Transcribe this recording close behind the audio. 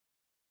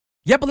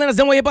Yep, Atlanta's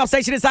number one hip hop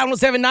station is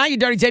 107.9. You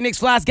Dirty J Nick's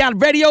Fly Scout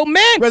Radio,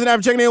 man. President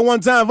I've checking in one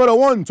time for the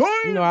one time.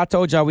 You know, I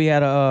told y'all we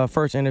had a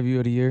first interview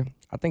of the year.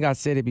 I think I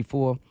said it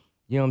before.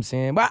 You know what I'm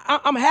saying? But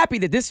I'm happy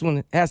that this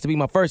one has to be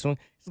my first one.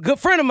 It's a good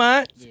friend of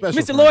mine.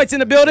 Mr. Lloyd's in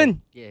the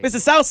building.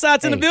 Mr.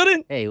 Southside's in the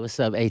building. Hey, what's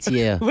up,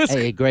 ATL?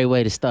 Hey, great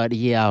way to start the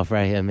year off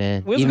right here,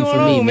 man. What's Even going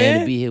for me, on, man, man,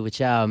 to be here with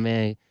y'all,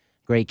 man.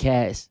 Great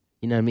cats,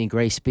 you know what I mean?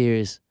 Great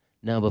spirits,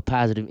 nothing but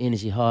positive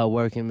energy, hard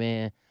working,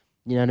 man.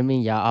 You know what I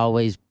mean? Y'all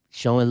always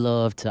showing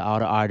love to all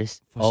the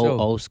artists,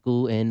 old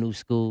school and new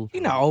school.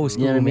 You know, old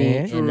school, you know what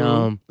man. I mean?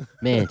 And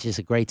man, just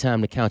a great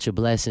time to count your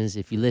blessings.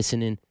 If you're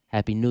listening,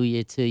 Happy New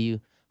Year to you.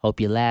 Hope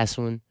your last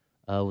one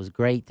was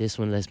great. This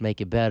one, let's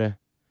make it better.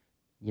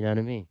 You know what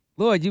I mean?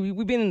 Lloyd,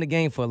 we've been in the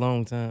game for a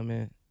long time,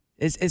 man.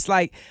 It's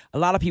like a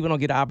lot of people don't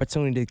get the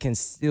opportunity to can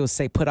still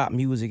say put out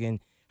music.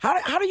 And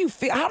how do you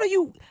feel? How do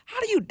you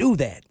do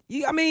that?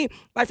 I mean,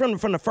 like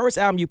from the first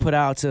album you put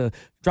out to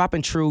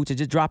dropping True to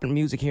just dropping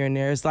music here and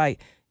there. It's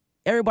like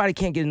everybody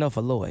can't get enough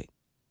of Lloyd.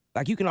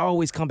 Like you can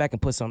always come back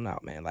and put something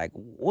out, man. Like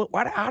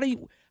how do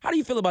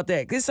you feel about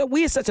that? Because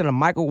we are such in a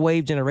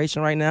microwave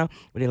generation right now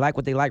where they like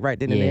what they like right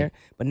then and there.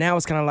 But now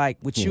it's kind of like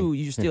with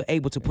you're still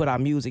able to put out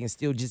music and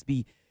still just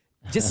be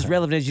just as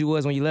relevant as you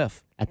was when you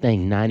left. I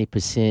think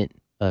 90%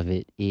 of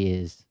it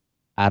is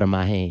out of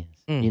my hands.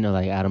 You know,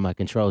 like out of my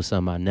control.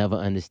 Something I never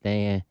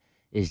understand.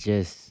 It's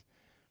just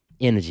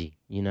energy.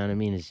 You know what I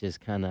mean? It's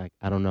just kind of,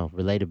 I don't know,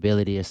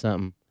 relatability or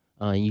something.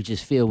 You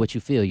just feel what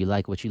you feel. You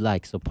like what you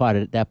like. So part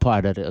of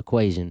the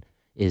equation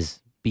is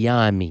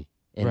beyond me,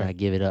 and I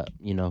give it up,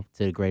 you know,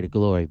 to the greater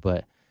glory.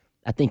 But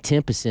I think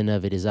 10%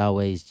 of it is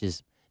always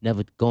just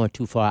never going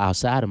too far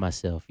outside of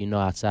myself, you know,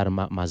 outside of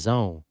my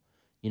zone.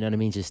 You know what I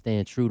mean? Just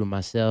staying true to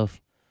myself,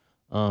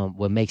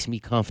 what makes me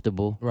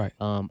comfortable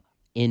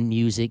in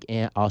music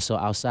and also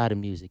outside of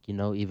music, you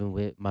know, even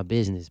with my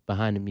business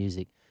behind the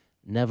music.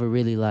 Never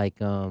really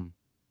like,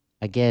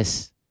 I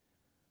guess,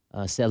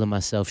 selling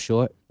myself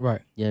short.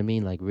 Right. You know what I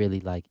mean? Like really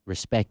like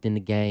respecting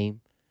the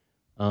game,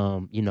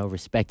 you know,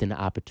 respecting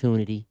the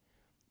opportunity.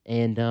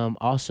 And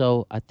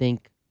also I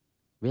think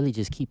really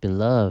just keeping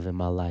love in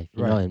my life,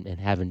 you know, and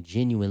having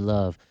genuine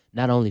love,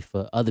 not only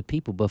for other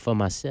people, but for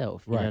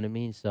myself. You know what I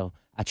mean? So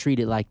I treat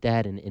it like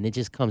that and it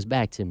just comes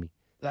back to me.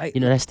 Like,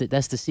 you know,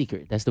 that's the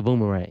secret. That's the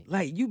boomerang.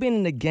 Like you've been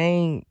in the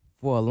game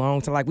for a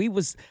long time. Like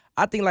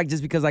I think like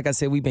just because like I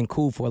said, we've been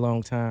cool for a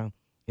long time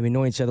and we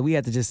know each other, we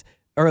had to just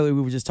earlier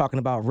we were just talking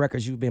about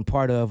records you've been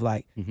part of,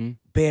 like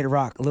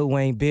Bedrock, Lil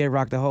Wayne,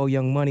 Bedrock, the whole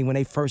Young Money when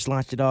they first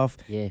launched it off.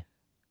 Yeah.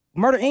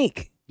 Murder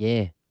Inc.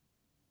 Yeah.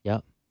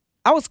 Yep.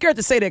 I was scared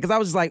to say that because I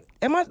was just like,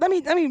 let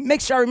me make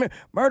sure I remember.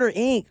 Murder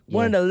Inc.,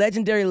 one of the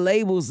legendary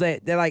labels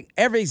that like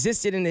ever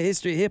existed in the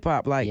history of hip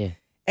hop. Like,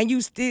 and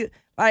you still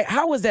like,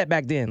 how was that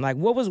back then? Like,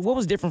 what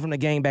was different from the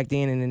game back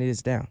then and then it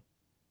is now?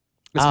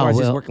 As far as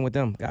just working with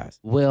them guys.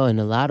 Well, in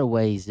a lot of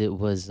ways, it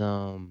was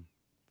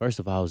first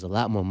of all, it was a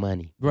lot more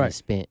money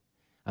spent.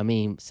 I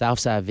mean,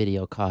 Southside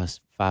video cost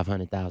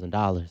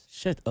 $500,000.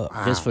 Shut up.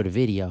 Just for the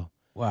video.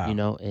 Wow. You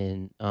know,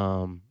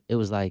 and it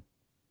was like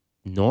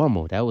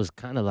normal. That was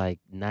kind of like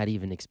not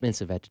even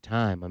expensive at the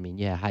time. I mean,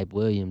 yeah, Hype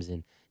Williams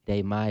and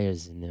Dave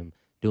Myers and them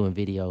doing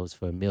videos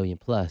for $1 million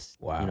plus.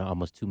 Wow. You know,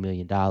 almost $2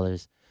 million.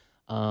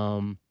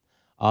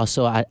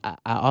 Also, I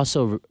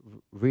also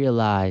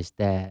realized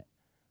that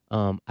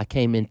I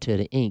came into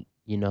the Inc.,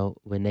 you know,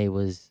 when they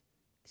was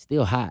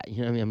still hot. You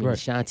know what I mean? I mean,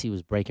 Ashanti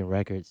was breaking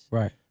records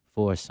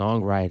for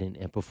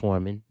songwriting and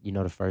performing. You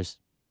know, the first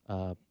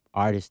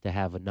artist to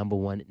have a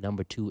 #1,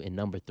 #2, and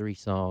 #3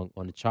 song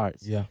on the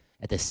charts. Yeah.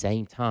 At the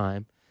same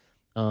time,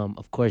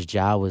 of course,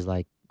 Ja was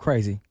like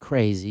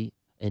crazy,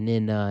 and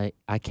then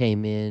I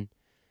came in,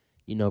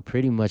 you know,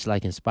 pretty much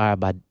like inspired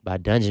by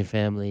Dungeon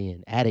Family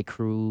and Attic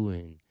Crew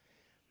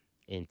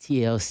and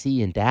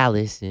TLC and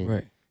Dallas,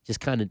 and just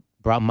kind of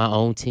brought my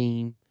own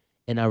team.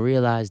 And I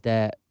realized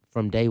that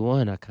from day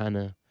one, I kind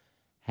of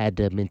had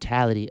the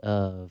mentality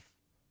of,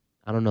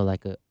 I don't know,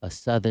 like a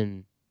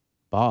Southern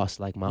boss,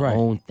 like my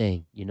own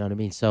thing. You know what I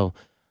mean? So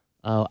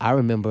I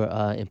remember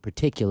in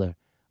particular,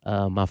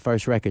 my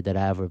first record that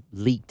I ever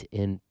leaked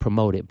and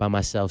promoted by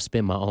myself,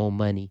 spent my own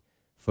money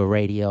for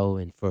radio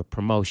and for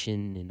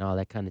promotion and all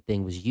that kind of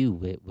thing, was You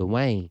with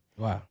Wayne.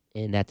 Wow.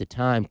 And at the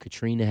time,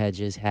 Katrina had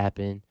just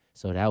happened,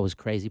 so that was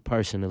crazy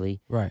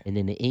personally. Right. And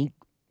then the Inc.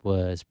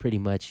 was pretty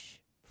much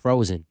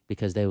frozen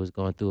because they was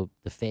going through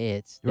the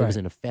feds. They was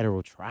in a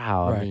federal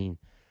trial. I mean,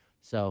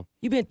 so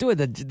you been through it.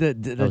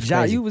 The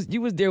Ja, you was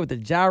there with the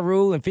Ja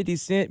Rule and 50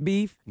 Cent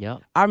beef. Yeah.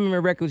 I remember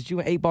records you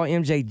and 8-Ball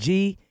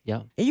MJG.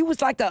 Yeah. And you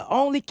was like the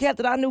only cat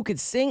that I knew could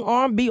sing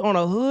R&B on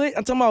a hood.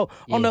 I'm talking about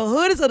on the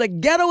hoodest of the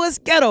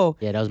ghettoest ghetto.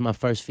 Yeah, that was my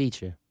first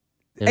feature.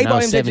 When I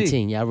was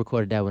 17. Yeah, I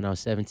recorded that when I was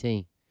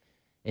 17.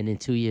 And then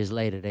 2 years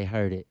later, they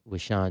heard it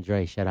with Sean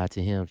Dre. Shout out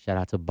to him. Shout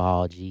out to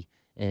Ball G.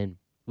 And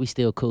we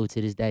still cool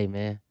to this day,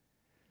 man.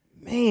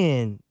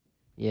 Man.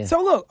 Yeah.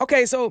 So look,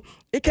 okay, so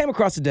it came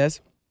across the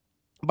desk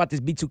about this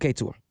B2K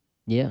tour.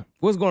 Yeah.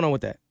 What's going on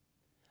with that?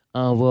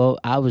 Well,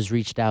 I was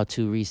reached out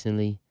to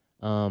recently.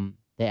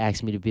 They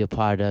asked me to be a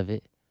part of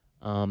it.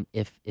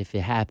 If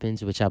it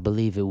happens, which I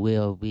believe it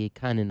will, we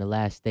kind of in the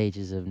last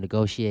stages of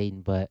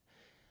negotiating. But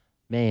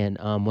man,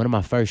 one of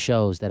my first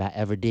shows that I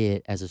ever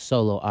did as a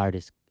solo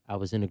artist, I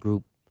was in a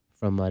group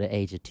from the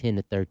age of 10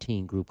 to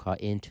 13, group called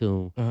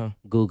Intune.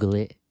 Google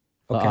it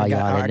for all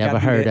y'all that never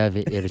heard of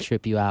it. It'll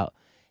trip you out.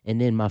 And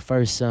then my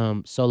first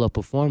solo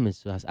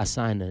performance, I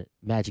signed to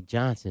Magic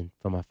Johnson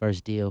for my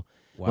first deal.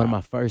 Wow. One of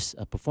my first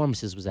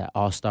performances was at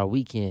All-Star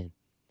Weekend.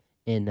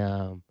 And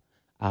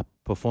I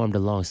performed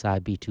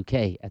alongside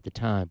B2K at the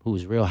time, who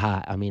was real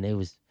hot. I mean,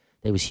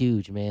 they was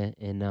huge, man.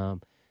 And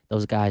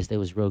those guys, they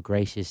was real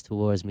gracious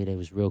towards me. They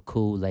was real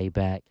cool, laid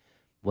back,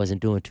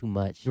 wasn't doing too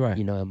much,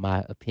 you know, in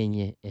my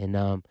opinion.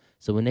 And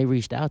so when they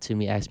reached out to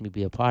me, asked me to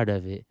be a part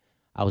of it,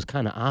 I was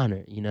kind of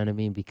honored, you know what I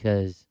mean?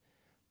 Because,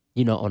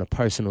 you know, on a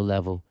personal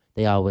level,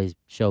 they always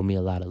show me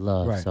a lot of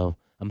love. So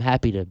I'm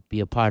happy to be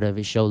a part of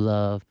it, show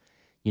love.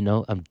 You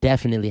know, I'm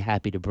definitely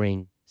happy to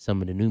bring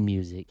some of the new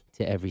music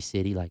to every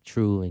city, like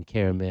True and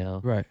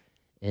Caramel.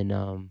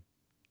 And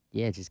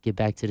yeah, just get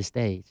back to the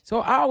stage. So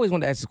I always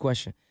want to ask this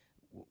question.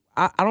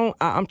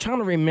 I'm trying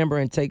to remember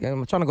and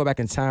I'm trying to go back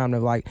in time to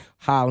like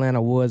how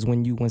Atlanta was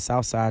when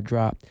Southside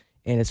dropped,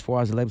 and as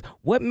far as the labels,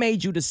 what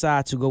made you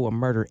decide to go with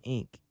Murder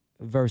Inc.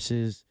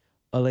 versus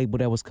a label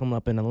that was coming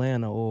up in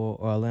Atlanta or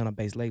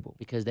Atlanta-based label?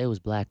 Because they was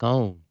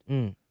black-owned,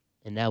 and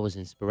that was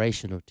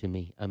inspirational to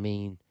me. I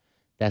mean,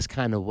 that's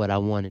kind of what I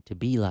wanted to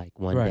be like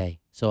one day.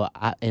 So,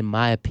 in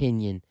my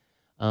opinion,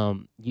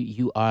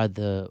 you are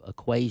the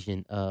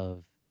equation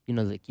of, you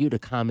know, like you're the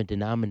common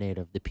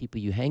denominator of the people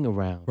you hang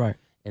around.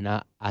 And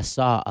I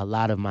saw a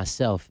lot of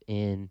myself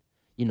in,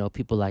 you know,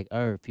 people like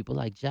Irv, people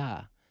like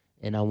Ja,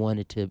 and I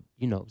wanted to,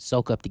 you know,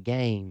 soak up the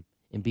game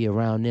and be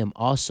around them.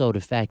 Also,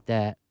 the fact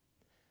that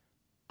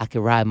I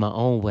could ride my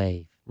own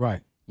wave. You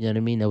know what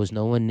I mean? There was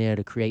no one there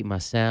to create my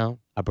sound.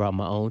 I brought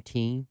my own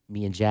team,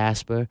 me and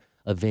Jasper,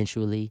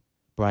 eventually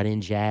brought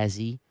in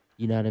Jazzy,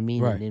 you know what I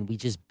mean? And then we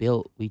just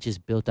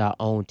built our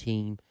own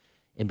team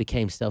and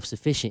became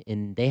self-sufficient.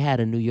 And they had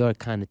a New York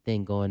kind of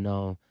thing going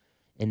on.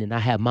 And then I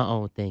had my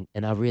own thing.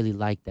 And I really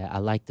liked that. I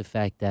liked the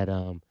fact that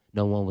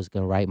no one was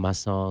going to write my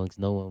songs.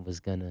 No one was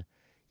going to,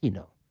 you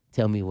know,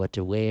 tell me what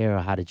to wear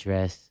or how to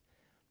dress.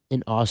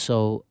 And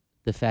also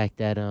the fact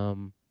that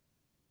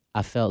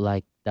I felt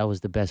like that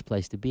was the best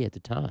place to be at the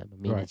time. I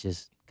mean, it's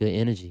just good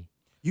energy.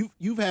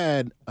 You've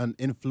had an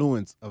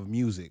influence of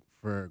music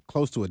for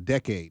close to a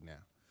decade now.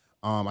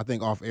 I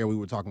think off air we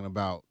were talking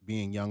about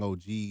being young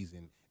OGs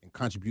and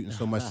contributing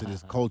so much to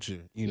this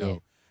culture. You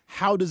know,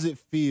 how does it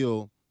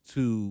feel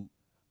to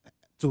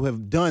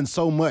have done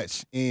so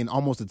much in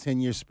almost a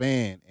 10-year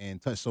span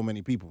and touched so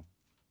many people?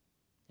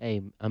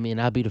 Hey, I mean,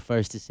 I'll be the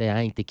first to say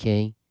I ain't the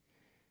king.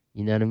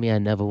 You know what I mean? I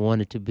never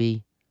wanted to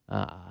be.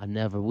 I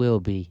never will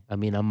be. I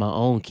mean, I'm my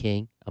own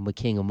king. I'm a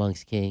king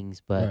amongst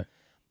kings. But,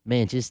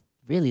 man, just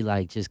really,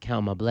 like, just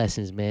count my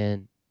blessings,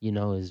 man, you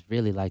know, is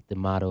really, like, the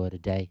motto of the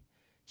day.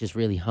 Just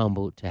really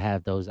humbled to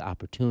have those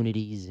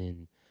opportunities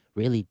and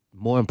really,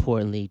 more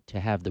importantly,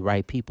 to have the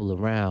right people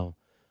around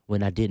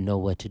when I didn't know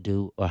what to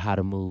do or how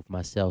to move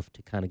myself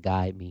to kind of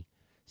guide me.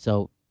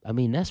 So, I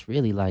mean, that's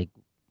really, like,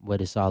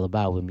 what it's all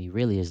about with me.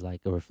 Really is,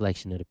 like, a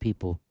reflection of the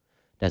people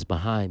that's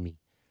behind me.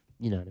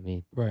 You know what I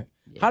mean?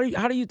 Yeah.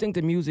 How do you think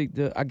the music,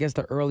 I guess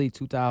the early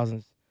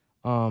 2000s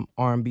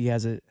R&B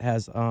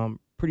has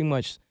pretty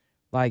much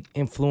like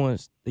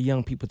influenced the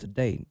young people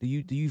today? Do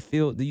you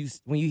feel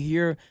when you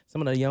hear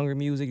some of the younger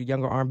music,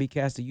 younger R&B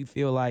cats, do you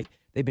feel like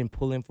they've been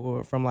pulling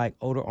from like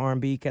older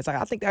R&B cats? Like,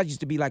 I think that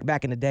used to be like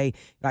back in the day,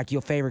 like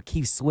your favorite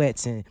Keith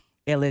Sweats and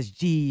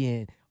LSG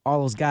and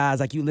all those guys.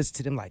 Like you listen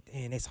to them like,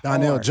 man, it's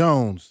hard. Donnell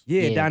Jones.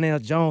 Yeah, Donnell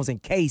Jones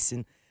and Case.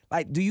 And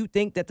like, do you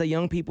think that the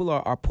young people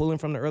are pulling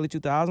from the early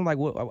 2000s? Like,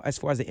 what, as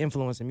far as the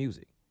influence in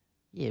music?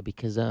 Yeah,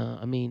 because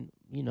I mean,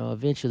 you know,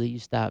 eventually you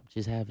stop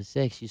just having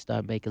sex, you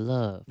start making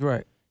love.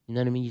 You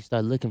know what I mean? You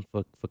start looking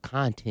for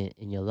content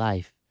in your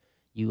life.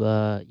 You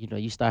know,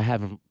 you start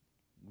having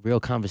real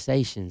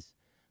conversations,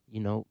 you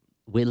know,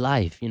 with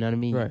life. You know what I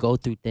mean? You go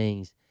through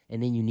things,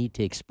 and then you need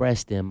to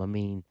express them. I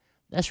mean,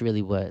 that's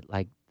really what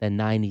like the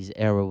 '90s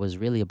era was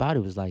really about.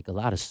 It was like a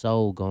lot of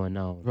soul going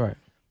on.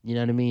 You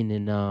know what I mean?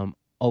 And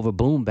over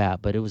boom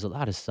bap, but it was a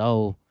lot of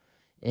soul.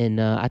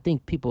 And I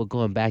think people are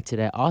going back to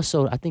that.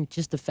 Also, I think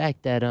just the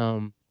fact that,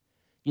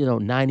 you know,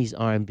 90s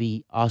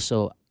R&B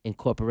also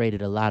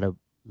incorporated a lot of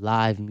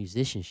live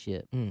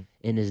musicianship. And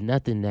there's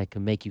nothing that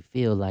can make you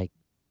feel like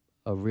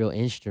a real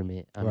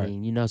instrument. I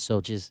mean, you know,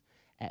 so just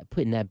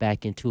putting that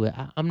back into it,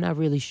 I'm not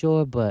really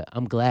sure, but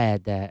I'm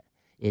glad that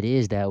it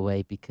is that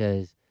way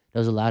because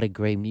there's a lot of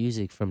great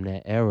music from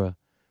that era.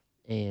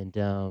 And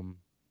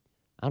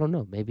I don't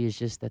know. Maybe it's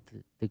just that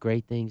the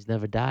great things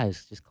never die.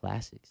 It's just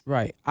classics.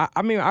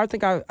 I mean, I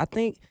think,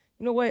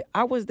 you know what?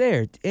 I was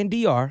there in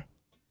DR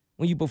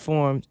when you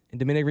performed in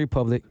Dominican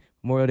Republic,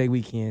 Memorial Day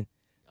weekend.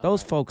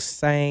 Those folks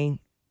sang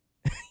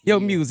your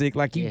music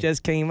like you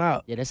just came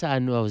out. Yeah, that's how I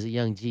knew I was a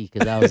young G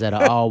because I was at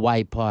an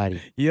all-white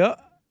party.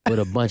 With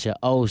a bunch of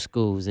old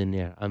schools in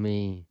there. I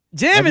mean,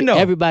 Jamming though.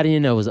 Everybody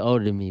in there was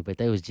older than me, but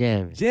they was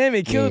jamming.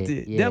 Jamming, killed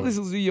it. Yeah. Definitely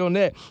supposed to be on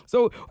that.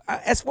 So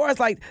as far as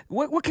like,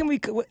 what can we,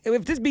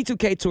 if this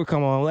B2K tour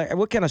come on, like,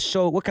 what kind of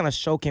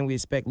show can we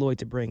expect Lloyd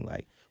to bring?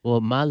 Like, well,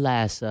 my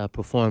last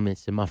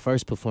performance and my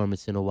first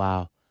performance in a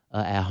while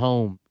at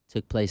home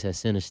took place at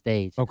Center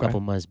Stage a couple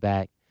months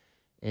back.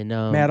 And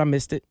Mad, I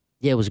missed it.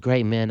 Yeah, it was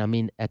great, man. I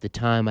mean, at the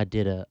time, I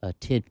did a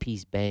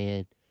 10-piece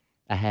band.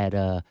 I had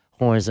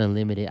Horns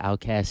Unlimited,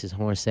 Outkast's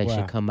horn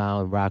section come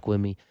out and rock with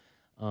me.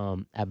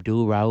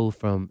 Abdul Raul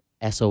from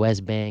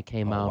SOS Band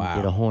came out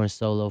and did a horn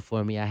solo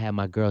for me. I had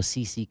my girl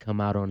Cece come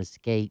out on the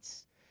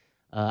skates.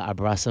 I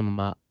brought some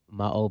of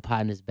my old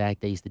partners back.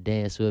 They used to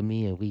dance with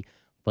me, and we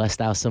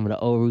bust out some of the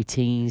old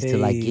routines to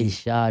like Get It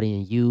Shawty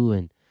and You.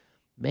 And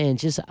man,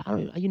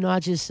 I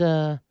just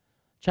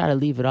try to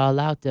leave it all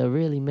out there,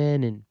 really,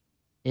 man,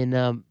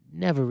 and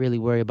never really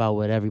worry about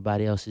what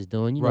everybody else is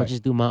doing. You know,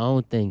 just do my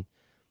own thing.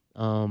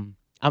 I'm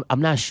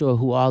not sure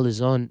who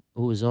is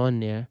on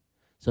there.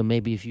 So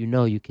maybe if you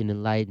know, you can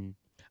enlighten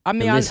the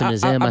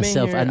listeners and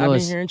myself. I've been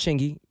hearing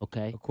Chingy.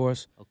 Okay. Of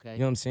course. Okay. You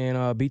know what I'm saying?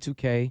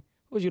 B2K.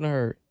 What you done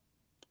heard?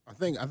 I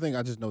think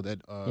I just know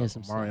that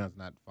Marion's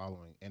not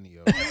following any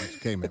of the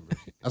B2K members.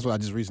 That's what I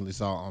just recently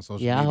saw on social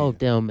media. Yeah, I hope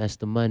they don't mess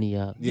the money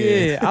up.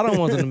 Yeah, I don't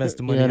want them to mess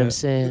the money up. You know what I'm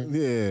saying?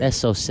 Yeah. That's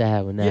so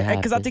sad when that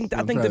happens.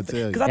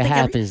 Because it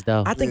happens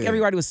though. I think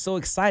everybody was so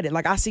excited.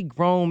 Like I see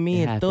grown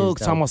men and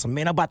thugs talking about some,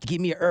 man, I'm about to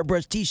get me an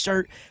Airbrush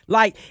t-shirt.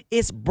 Like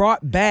it's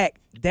brought back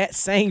that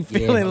same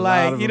feeling.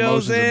 Like, you know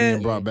what I'm saying?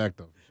 Being brought back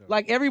though.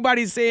 Like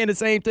everybody's saying the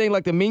same thing.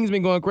 Like the memes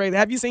been going crazy.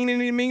 Have you seen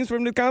any memes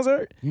from the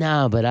concert?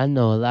 Nah, but I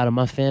know a lot of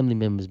my family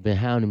members been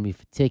hounding me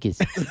for tickets,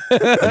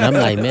 and I'm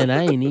like, man,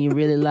 I ain't even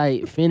really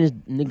like finished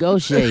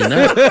negotiating.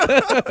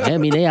 I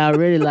mean, they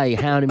already like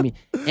hounding me,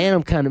 and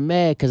I'm kind of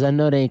mad because I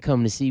know they ain't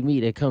coming to see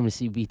me. They're coming to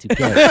see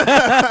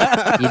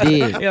B2K. You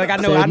did? Yeah, like I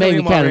know. So I know made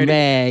me kind of already,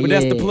 mad. But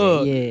that's the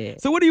plug. Yeah.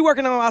 So what are you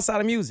working on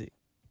outside of music?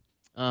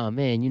 Oh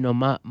man, you know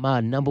my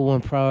number one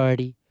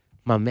priority,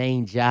 my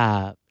main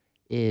job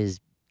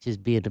is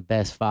just being the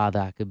best father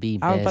I could be,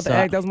 man. I was about to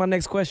ask, that was my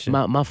next question.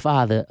 My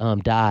father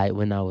died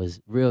when I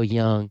was real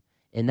young,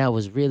 and that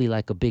was really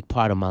like a big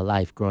part of my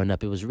life growing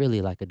up. It was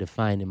really like a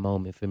defining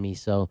moment for me.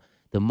 So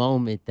the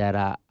moment that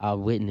I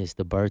witnessed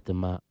the birth of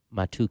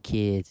my two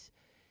kids,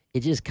 it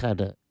just kind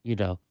of, you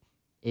know,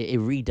 it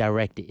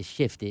redirected, it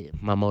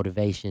shifted my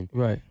motivation.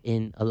 Right.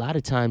 And a lot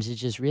of times it's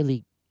just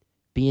really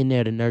being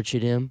there to nurture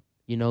them,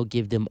 you know,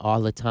 give them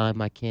all the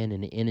time I can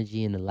and the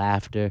energy and the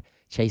laughter,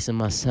 chasing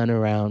my son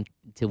around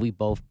till we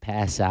both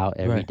pass out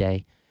every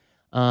day.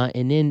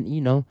 And then, you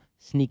know,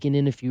 sneaking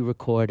in a few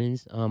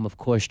recordings. Of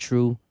course,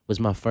 True was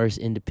my first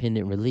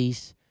independent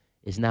release.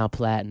 It's now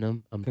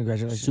platinum.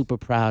 I'm super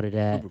proud of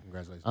that. Super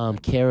congratulations.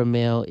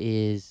 Caramel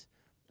is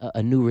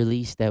a new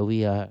release that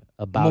we are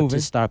about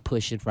to start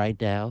pushing right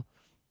now.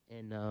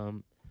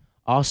 And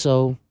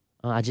also,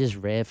 I just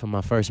read for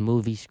my first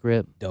movie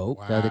script the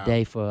other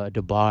day for a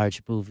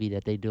DeBarge movie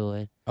that they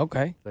doing.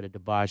 Okay. For the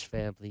DeBarge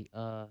family.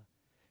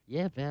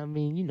 Yeah, man, I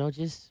mean, you know,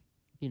 just,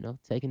 you know,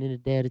 taking it a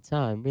day at a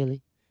time,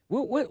 really.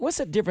 What's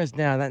the difference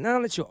now? Like,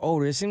 now that you're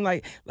older, it seems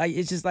like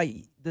it's just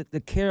like the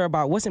care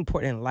about what's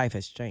important in life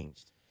has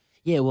changed.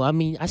 Yeah, well, I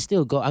mean, I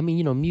still go. I mean,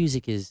 you know,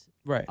 music has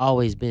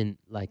always been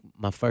like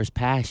my first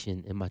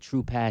passion and my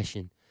true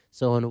passion.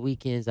 So on the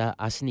weekends,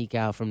 I sneak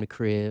out from the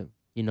crib,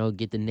 you know,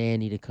 get the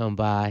nanny to come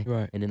by,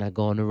 and then I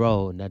go on the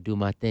road and I do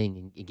my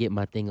thing and get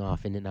my thing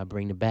off, and then I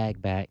bring the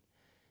bag back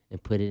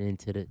and put it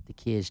into the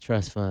kids'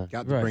 trust fund.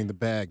 Got to bring the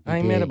bag. I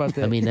ain't mad about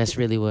that. I mean, that's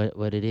really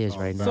what it is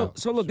right now.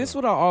 So look, this is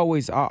what I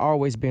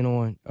always been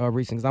on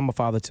recently, because I'm a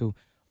father too,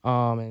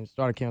 and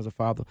started caring as a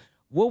father.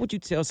 What would you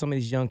tell some of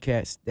these young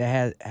cats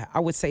that I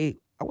wouldn't say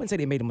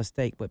they made a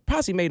mistake, but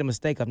possibly made a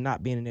mistake of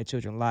not being in their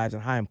children's lives,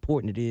 and how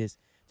important it is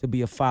to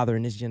be a father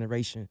in this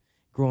generation,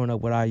 growing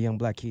up with our young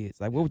black kids?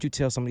 Like, what would you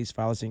tell some of these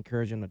fathers to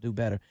encourage them to do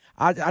better?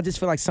 I just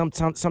feel like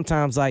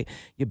sometimes like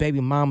your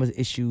baby mama's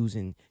issues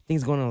and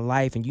things going on in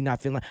life, and you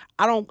not feeling like,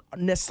 I don't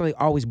necessarily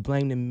always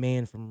blame the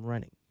man from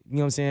running. You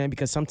know what I'm saying?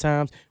 Because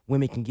sometimes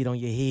women can get on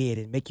your head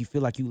and make you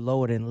feel like you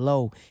lower than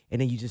low, and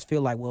then you just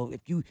feel like, well,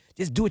 if you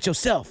just do it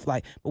yourself.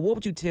 Like, but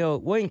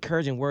what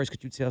encouraging words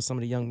could you tell some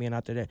of the young men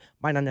out there that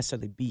might not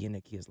necessarily be in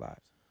their kids' lives?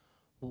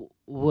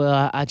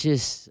 Well, I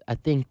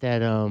think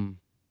that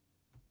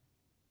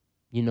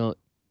you know,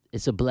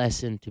 it's a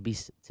blessing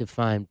to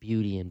find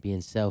beauty in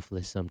being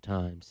selfless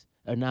sometimes,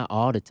 or not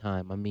all the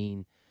time. I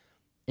mean,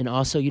 and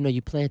also, you know,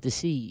 you plant the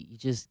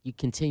seed. You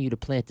continue to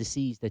plant the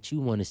seeds that you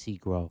want to see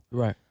grow.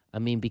 Right. I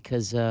mean,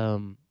 because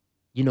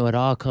you know, it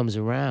all comes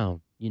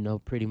around, you know,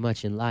 pretty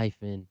much in life.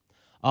 And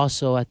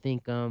also, I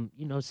think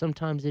you know,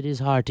 sometimes it is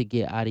hard to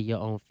get out of your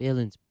own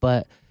feelings,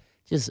 but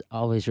just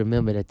always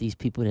remember that these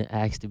people didn't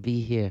ask to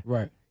be here.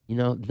 Right. You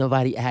know,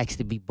 nobody asked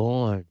to be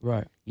born.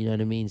 Right. You know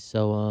what I mean?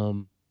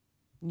 So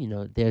you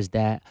know, there's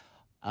that.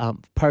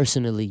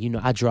 Personally, you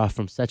know, I draw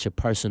from such a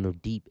personal,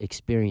 deep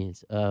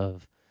experience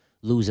of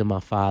losing my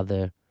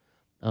father.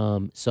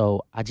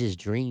 So I just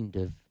dreamed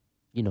of,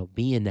 you know,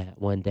 being that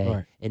one day.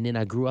 Right. And then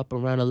I grew up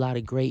around a lot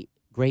of great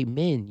great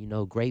men, you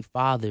know, great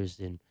fathers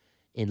and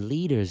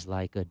leaders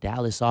like a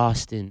Dallas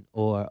Austin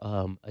or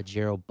a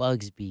Gerald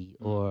Bugsby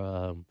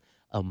or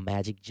a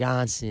Magic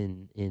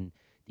Johnson, and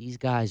these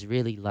guys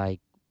really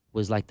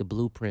was like the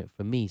blueprint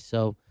for me.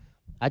 So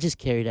I just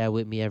carry that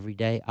with me every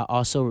day. I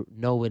also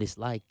know what it's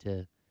like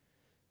to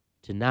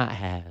not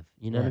have,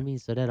 you know what I mean?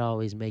 So that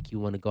always make you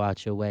want to go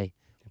out your way.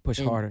 Push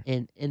harder.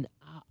 And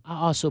I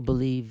also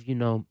believe, you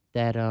know,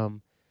 that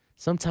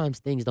sometimes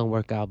things don't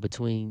work out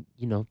between,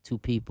 you know, two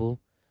people,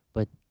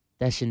 but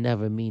that should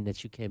never mean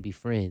that you can't be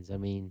friends. I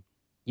mean,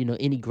 you know,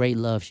 any great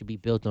love should be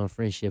built on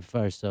friendship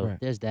first. So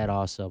there's that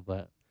also,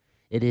 but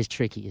it is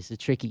tricky. It's a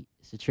tricky.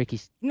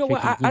 You know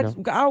what? I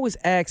always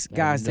ask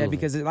guys that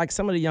because like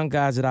some of the young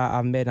guys that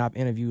I've met and I've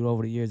interviewed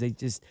over the years, they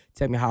just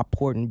tell me how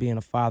important being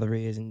a father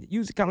is, and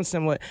usually kind of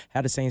somewhat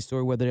had the same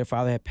story, whether their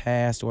father had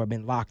passed or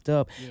been locked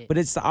up. Yeah. But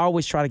it's I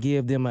always try to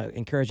give them an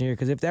encouraging ear,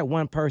 because if that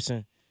one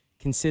person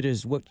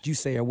considers what you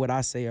say or what I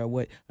say or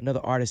what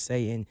another artist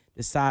say and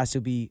decides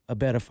to be a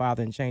better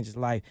father and change his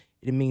life,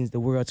 it means the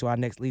world to our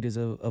next leaders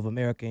of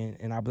America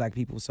and our black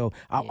people. So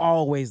I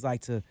always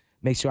like to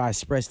make sure I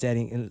express that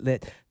and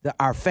let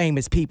our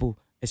famous people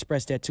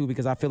express that too,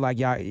 because I feel like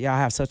y'all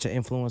have such an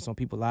influence on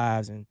people's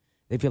lives, and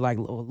they feel like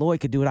Lloyd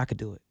could do it, I could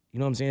do it. You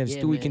know what I'm saying? If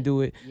Stewie can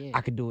do it,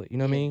 I could do it. You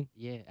know what I mean?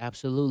 Yeah,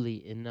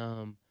 absolutely.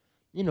 And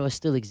you know, it's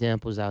still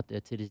examples out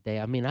there to this day.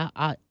 I mean,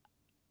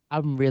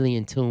 I'm really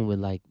in tune with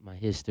like my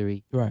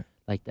history. Right.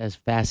 Like that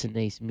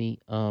fascinates me.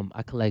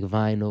 I collect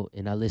vinyl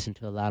and I listen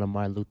to a lot of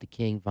Martin Luther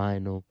King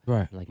vinyl.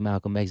 Right. Like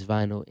Malcolm X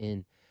vinyl.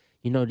 And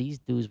you know, these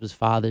dudes was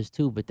fathers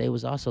too, but they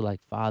was also like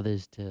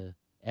fathers to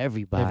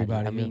everybody.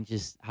 I mean,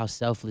 just how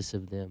selfless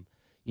of them.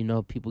 You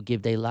know, people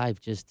give their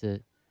life just to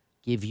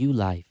give you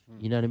life.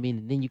 You know what I mean?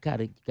 And then you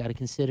gotta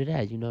consider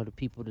that. You know, the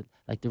people that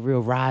like the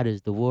real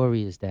riders, the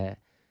warriors that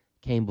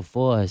came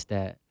before us,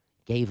 that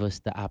gave us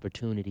the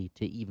opportunity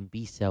to even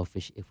be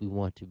selfish if we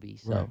want to be.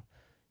 So,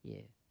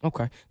 yeah.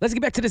 Okay, let's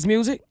get back to this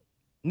music.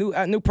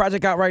 New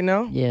project out right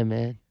now. Yeah,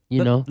 man.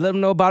 You know, let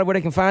them know about it, where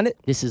they can find it.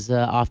 This is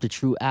off the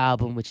True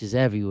album, which is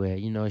everywhere.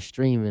 You know, it's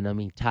streaming. I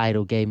mean,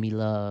 Tidal gave me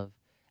love.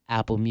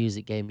 Apple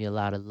Music gave me a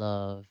lot of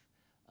love.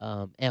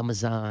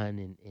 Amazon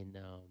and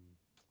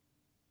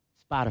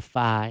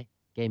Spotify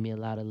gave me a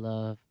lot of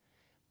love.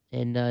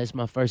 And it's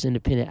my first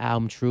independent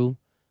album, True.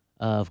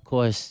 Of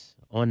course,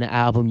 on the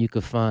album, you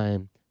could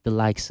find the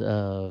likes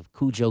of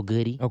Cujo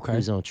Goody,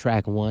 who's on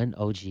track 1,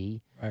 OG.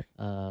 Right.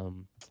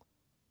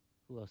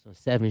 Who else on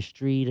 7th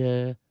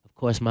Streeter? Of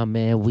course, my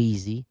man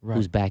Weezy,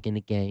 who's back in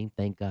the game,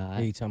 thank God.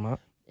 Yeah, you talking about?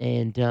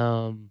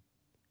 And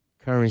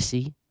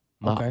Currency,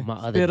 my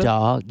other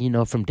dog, you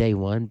know, from day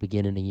one,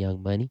 beginning of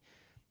Young Money.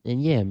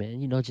 And yeah,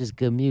 man, you know, just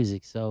good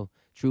music. So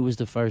True was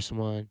the first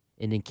one,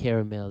 and then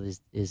Caramel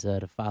is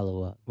the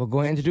follow-up. Well, go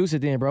ahead and introduce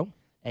it then, bro.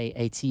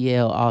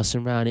 ATL, all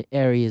surrounding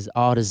areas,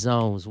 all the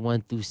zones,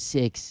 1 through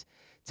 6.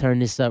 Turn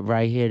this up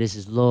right here. This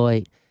is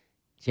Lloyd,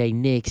 J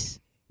Nix,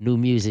 new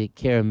music,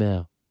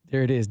 Caramel.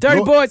 There it is.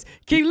 Durtty Boyz,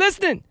 keep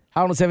listening.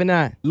 How on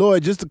 79?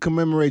 Lloyd, just to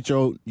commemorate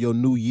your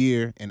new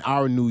year and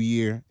our new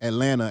year,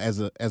 Atlanta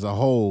as a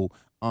whole,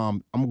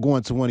 I'm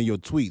going to one of your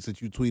tweets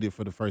that you tweeted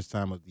for the first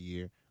time of the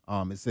year.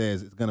 It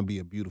says it's gonna be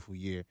a beautiful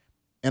year.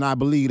 And I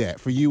believe that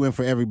for you and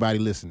for everybody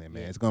listening,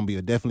 man. It's going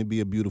to definitely be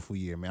a beautiful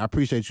year, man. I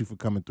appreciate you for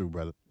coming through,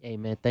 brother. Hey,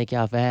 man, thank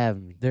y'all for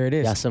having me. There it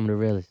is. Y'all some of the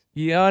realest.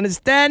 You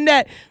understand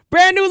that?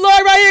 Brand new Lloyd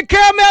right here,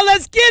 Caramel.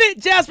 Let's get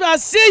it. Jasper, I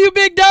see you,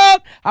 big dog.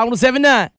 I 107.9.